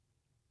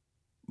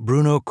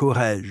Bruno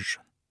Courrèges,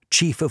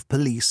 chief of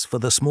police for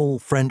the small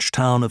French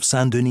town of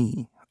St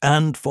Denis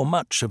and for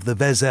much of the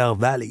Vézère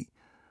Valley,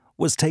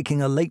 was taking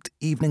a late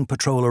evening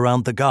patrol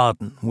around the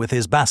garden with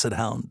his basset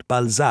hound,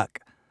 Balzac,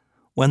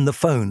 when the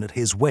phone at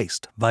his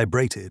waist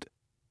vibrated.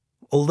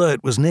 Although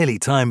it was nearly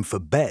time for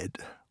bed,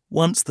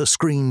 once the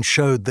screen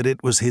showed that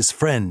it was his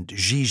friend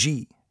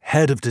Gigi,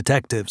 head of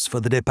detectives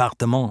for the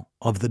département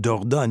of the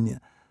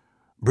Dordogne,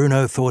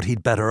 Bruno thought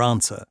he'd better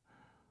answer.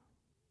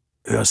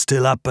 "You're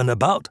still up and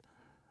about?"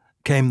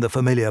 came the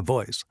familiar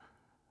voice.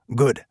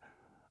 "Good.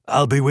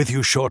 I'll be with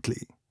you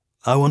shortly.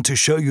 I want to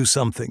show you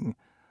something,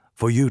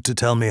 for you to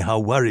tell me how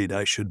worried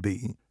I should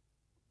be."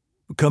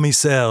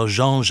 Commissaire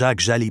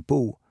Jean-Jacques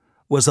Jalipeau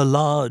was a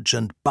large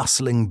and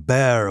bustling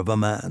bear of a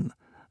man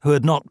who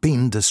had not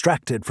been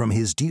distracted from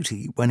his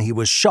duty when he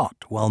was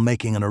shot while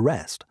making an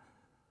arrest.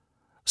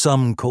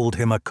 Some called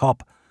him a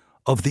cop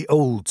of the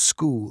old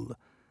school,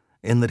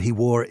 in that he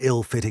wore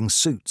ill-fitting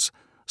suits,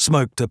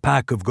 smoked a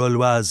pack of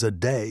Gauloises a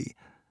day,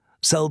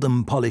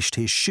 seldom polished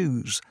his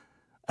shoes,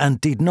 and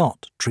did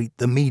not treat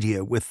the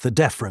media with the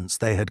deference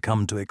they had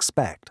come to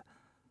expect.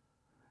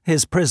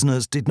 His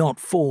prisoners did not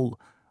fall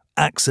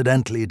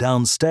accidentally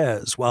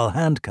downstairs while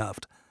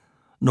handcuffed,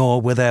 nor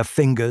were their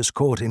fingers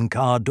caught in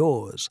car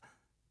doors.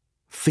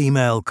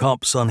 Female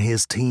cops on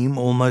his team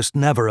almost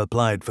never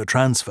applied for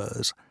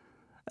transfers,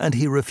 and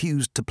he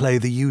refused to play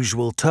the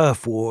usual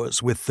turf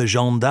wars with the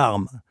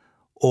gendarmes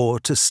or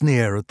to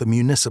sneer at the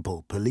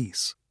municipal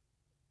police.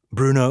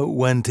 Bruno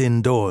went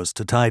indoors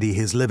to tidy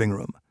his living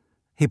room.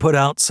 He put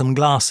out some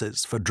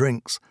glasses for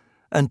drinks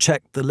and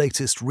checked the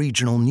latest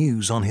regional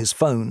news on his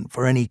phone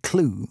for any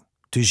clue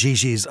to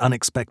Gigi's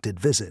unexpected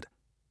visit.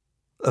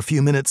 A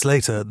few minutes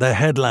later, the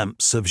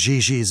headlamps of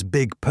Gigi's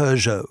big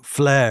Peugeot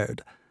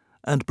flared,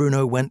 and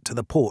Bruno went to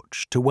the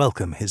porch to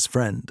welcome his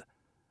friend.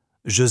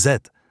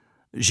 Josette,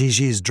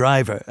 Gigi's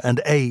driver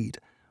and aide,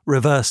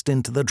 reversed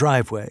into the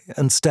driveway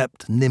and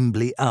stepped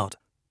nimbly out.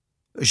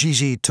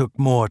 Gigi took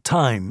more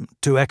time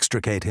to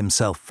extricate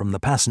himself from the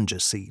passenger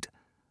seat.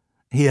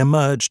 He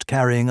emerged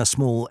carrying a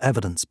small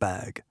evidence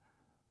bag.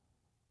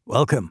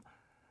 "Welcome.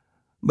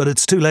 But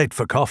it's too late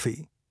for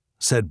coffee,"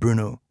 said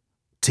Bruno.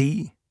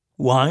 "Tea?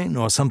 Wine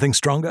or something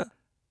stronger?"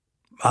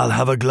 "I'll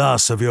have a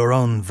glass of your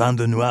own vin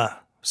de noix,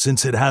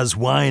 since it has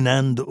wine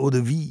and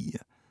eau-de-vie,"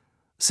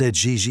 said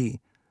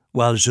Gigi,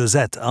 while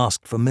Josette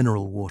asked for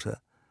mineral water.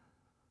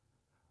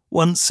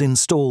 Once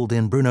installed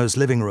in Bruno's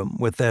living room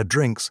with their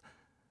drinks,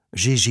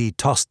 Gigi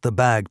tossed the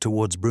bag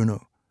towards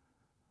Bruno.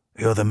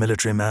 "You're the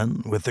military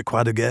man with the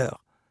Croix de Guerre,"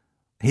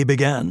 he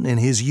began in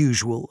his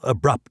usual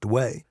abrupt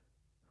way.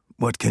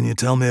 "What can you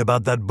tell me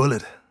about that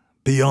bullet,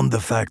 beyond the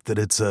fact that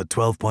it's a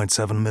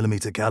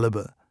 12.7mm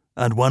caliber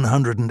and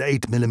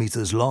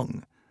 108mm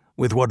long,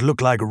 with what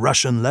look like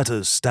Russian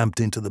letters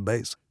stamped into the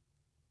base?"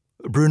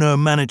 Bruno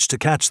managed to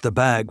catch the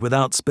bag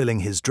without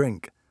spilling his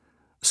drink,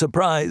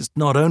 surprised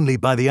not only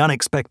by the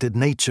unexpected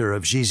nature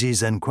of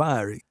Gigi's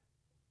enquiry,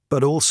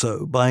 but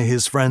also by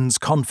his friend's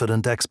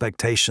confident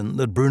expectation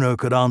that Bruno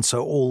could answer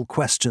all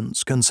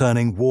questions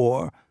concerning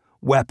war,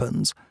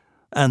 weapons,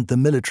 and the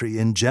military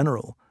in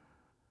general.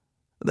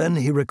 Then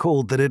he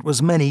recalled that it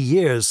was many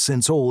years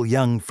since all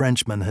young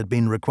Frenchmen had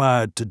been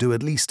required to do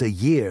at least a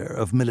year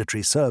of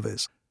military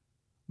service.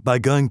 By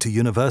going to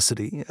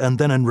university and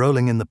then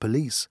enrolling in the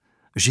police,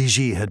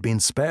 Gigi had been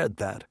spared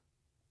that.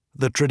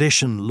 The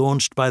tradition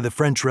launched by the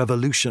French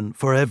Revolution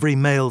for every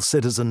male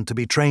citizen to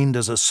be trained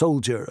as a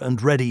soldier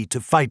and ready to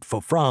fight for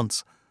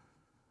France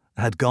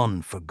had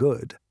gone for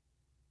good.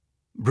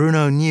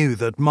 Bruno knew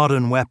that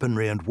modern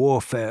weaponry and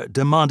warfare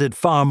demanded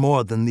far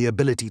more than the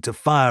ability to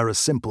fire a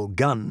simple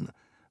gun,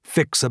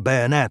 fix a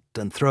bayonet,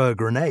 and throw a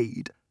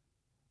grenade.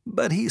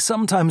 But he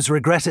sometimes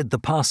regretted the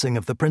passing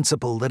of the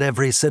principle that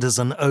every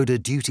citizen owed a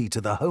duty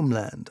to the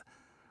homeland,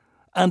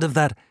 and of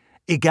that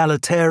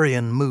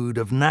egalitarian mood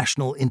of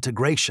national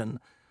integration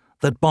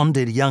that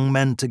bonded young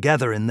men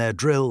together in their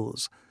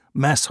drills,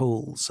 mess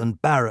halls,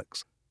 and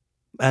barracks,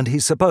 and he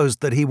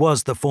supposed that he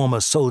was the former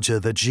soldier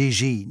that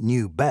Gigi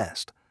knew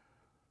best.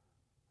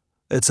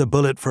 It's a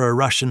bullet for a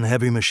Russian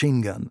heavy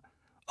machine gun,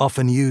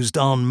 often used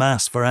en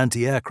masse for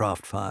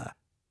anti-aircraft fire,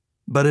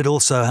 but it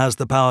also has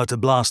the power to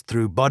blast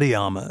through body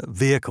armor,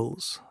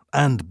 vehicles,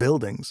 and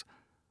buildings,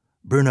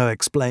 Bruno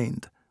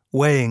explained,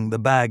 weighing the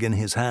bag in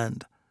his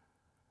hand.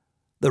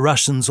 The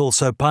Russians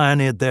also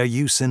pioneered their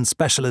use in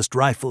specialist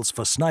rifles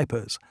for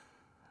snipers,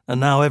 and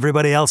now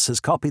everybody else has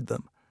copied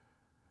them.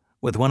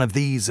 With one of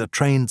these, a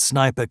trained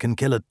sniper can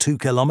kill at 2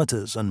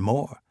 kilometers and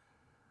more.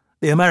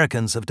 The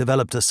Americans have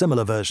developed a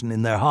similar version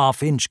in their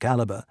half-inch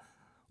caliber,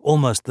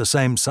 almost the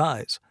same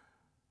size.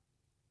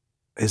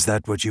 "Is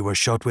that what you were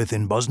shot with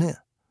in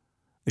Bosnia?"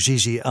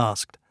 Gigi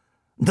asked.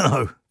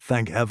 "No,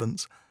 thank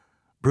heavens,"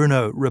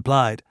 Bruno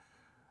replied,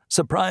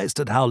 surprised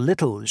at how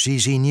little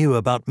Gigi knew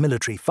about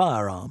military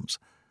firearms.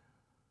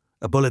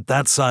 "A bullet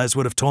that size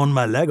would have torn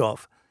my leg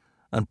off,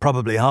 and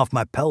probably half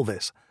my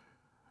pelvis.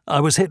 I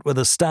was hit with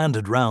a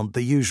standard round,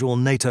 the usual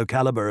NATO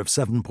caliber of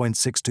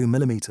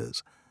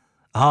 7.62mm,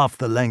 half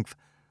the length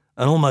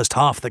and almost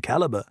half the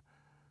caliber.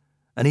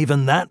 and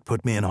even that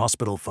put me in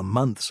hospital for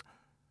months.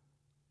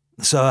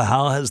 So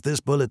how has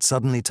this bullet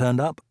suddenly turned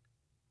up?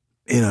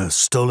 In a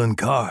stolen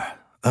car,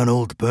 an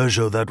old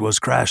Peugeot that was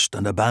crashed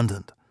and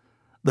abandoned.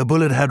 The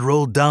bullet had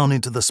rolled down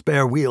into the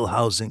spare wheel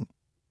housing.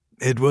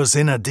 It was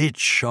in a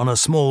ditch on a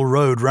small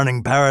road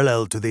running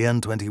parallel to the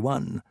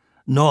N21,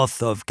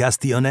 north of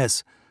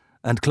Castellonès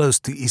and close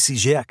to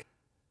Isigeac.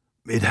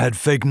 It had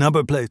fake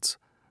number plates.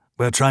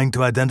 We're trying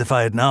to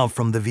identify it now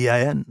from the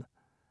VIN.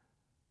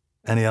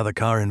 Any other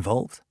car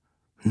involved?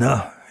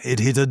 No, it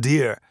hit a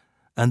deer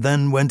and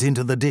then went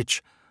into the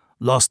ditch,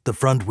 lost the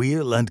front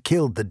wheel and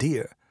killed the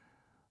deer.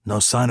 No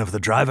sign of the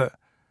driver.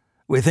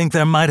 We think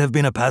there might have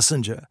been a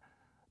passenger.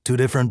 2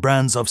 different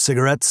brands of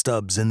cigarette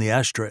stubs in the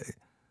ashtray.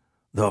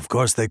 Though of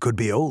course they could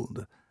be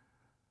old.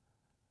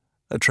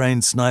 A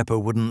trained sniper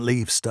wouldn't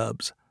leave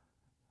stubs,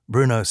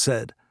 Bruno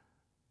said.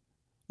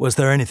 Was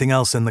there anything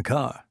else in the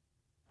car?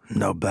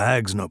 No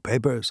bags, no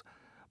papers.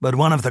 But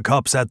one of the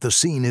cops at the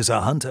scene is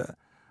a hunter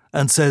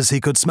and says he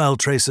could smell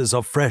traces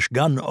of fresh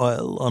gun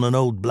oil on an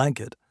old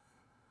blanket.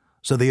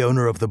 So the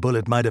owner of the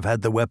bullet might have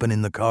had the weapon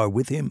in the car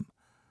with him.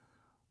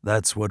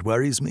 That's what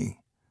worries me.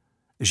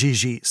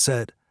 Gigi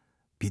said,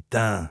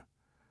 Putain,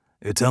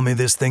 you tell me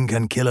this thing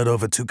can kill at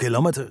over 2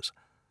 kilometers?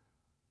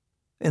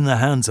 In the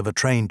hands of a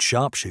trained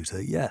sharpshooter,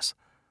 yes.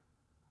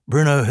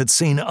 Bruno had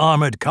seen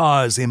armored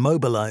cars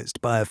immobilized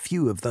by a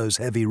few of those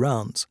heavy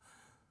rounds.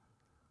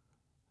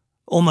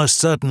 Almost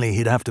certainly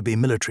he'd have to be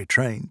military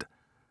trained,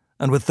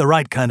 and with the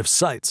right kind of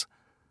sights.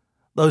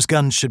 Those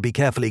guns should be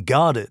carefully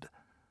guarded,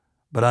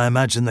 but I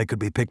imagine they could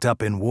be picked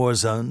up in war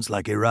zones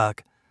like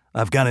Iraq,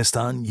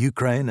 Afghanistan,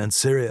 Ukraine, and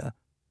Syria,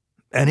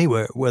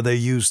 anywhere where they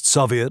used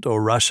Soviet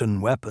or Russian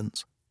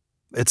weapons.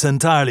 It's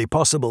entirely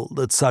possible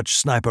that such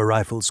sniper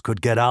rifles could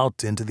get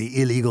out into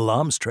the illegal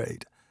arms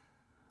trade.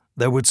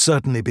 There would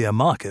certainly be a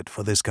market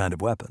for this kind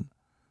of weapon.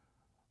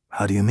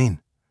 How do you mean?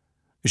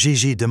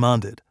 Gigi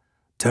demanded.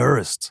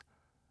 Terrorists?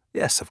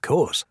 Yes, of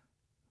course.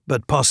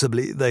 But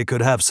possibly they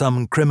could have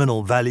some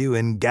criminal value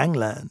in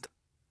gangland.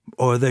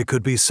 Or they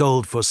could be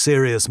sold for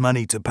serious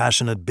money to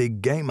passionate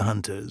big game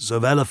hunters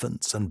of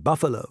elephants and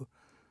buffalo.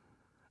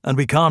 And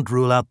we can't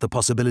rule out the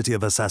possibility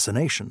of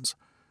assassinations.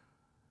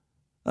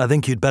 I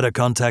think you'd better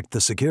contact the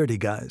security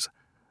guys,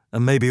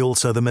 and maybe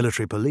also the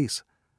military police.